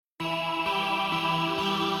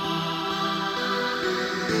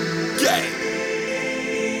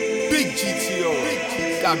Big GTO.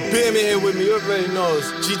 Got Bam in here with me, you already know it's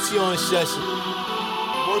GTO in session.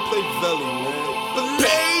 Wordplay Velli,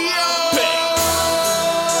 man.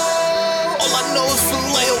 All I know is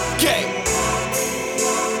Filet, gang.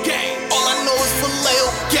 All I know is Filet,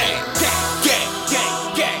 gang.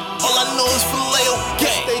 All I know is Filet,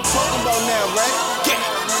 gang. They talking about now, right?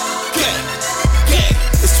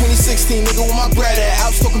 It's 2016, nigga, where my bread at?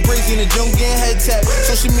 Out talking crazy in the jungle, getting head tapped.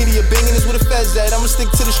 Social media banging is where the feds at. I'ma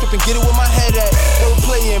stick to the strip and get it where my head at.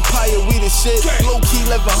 Wordplay Empire, we the shit. Low key,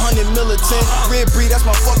 1100 militant. Rarebreed, that's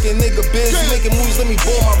my fucking nigga biz. You making movies, let me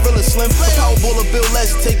ball my Villa Slim. The Powerball a bill,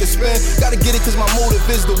 let's take a spin. Gotta get it cause my motive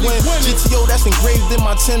is to win. GTO, that's engraved in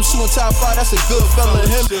my Tim. Shooting top 5, that's a good fella.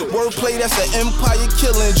 Him. Wordplay, that's an empire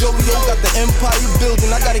killing. Joey-O got the empire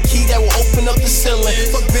building. I got a key that will open up the ceiling.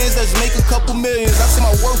 Fuck bands that's make a couple millions. I see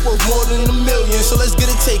my worth more than a million. So let's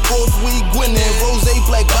get it take off, we winning. Rose,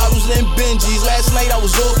 black bottles, and Benjis. Last night I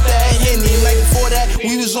was off that Henny. Night before that,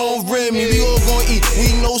 we was on Remy. We all gon' eat,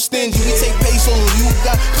 we no stingy. We take pesos, you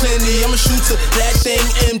got plenty. I'ma shoot to that thing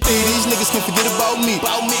empty. These niggas can forget about me.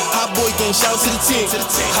 Hot boy gang, shout to the team.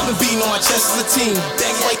 I've been beating on my chest as a team.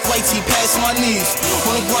 White tee, passing my knees.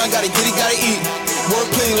 On the grind, gotta get it, gotta eat.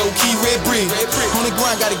 Wordplay, low key, Rarebreed. On the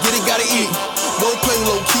grind, gotta get it, gotta eat. Wordplay,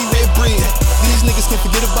 low key, Rarebreed. These niggas can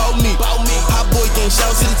forget about me. Hot boy gang,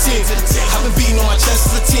 shout to the team. I've been beating on my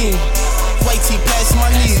chest as a team. White tee, passing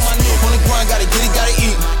my knees. On the grind, gotta get it, gotta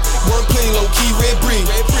eat. Wordplay, low key, Rarebreed.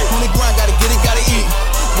 On the grind, gotta get it, gotta eat.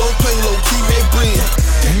 Wordplay, low key, Rarebreed.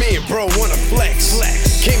 Me and bro wanna flex.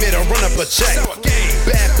 Came here to run up a check.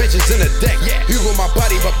 Bad bitches in the deck. Hugo my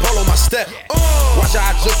body, but Polo my step. Watch out,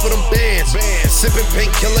 I just for them bands. Sipping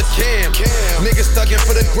painkiller cam. Niggas thugging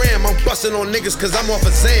for the gram. I'm busting on niggas cause I'm off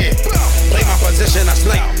a Zan. Play my position, I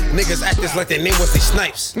snipe. Niggas act this like their name was they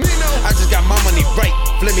snipes. I just got my money right.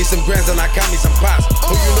 Flip me some grands and I got me some pops.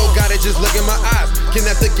 Who you know got it, just look in my eyes.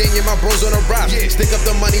 Kidnap the gang and my bros on a rise. Stick up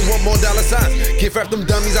the money, want more dollar signs. Gift wrap them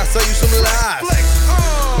dummies, I sell you some lies.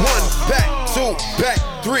 1 back, 2 back,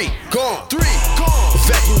 3 gone.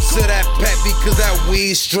 Vacuum to that pack because that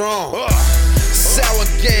weed strong. Sour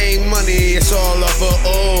gang money, it's all up for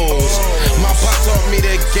O's. My pop taught me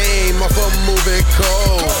the game off of moving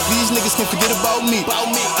cold. These niggas can forget about me.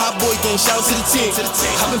 Hot boy gang, shout to the team.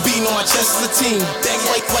 I've been beating on my chest as a team.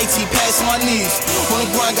 White tee, passing my knees. On the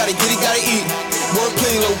grind, gotta get it, gotta eat.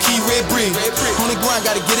 Wordplay, low key, Rarebreed. On the grind,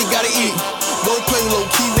 gotta get it, gotta eat. Wordplay, low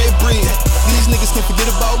key, Rarebreed. These niggas can forget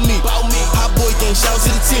about me.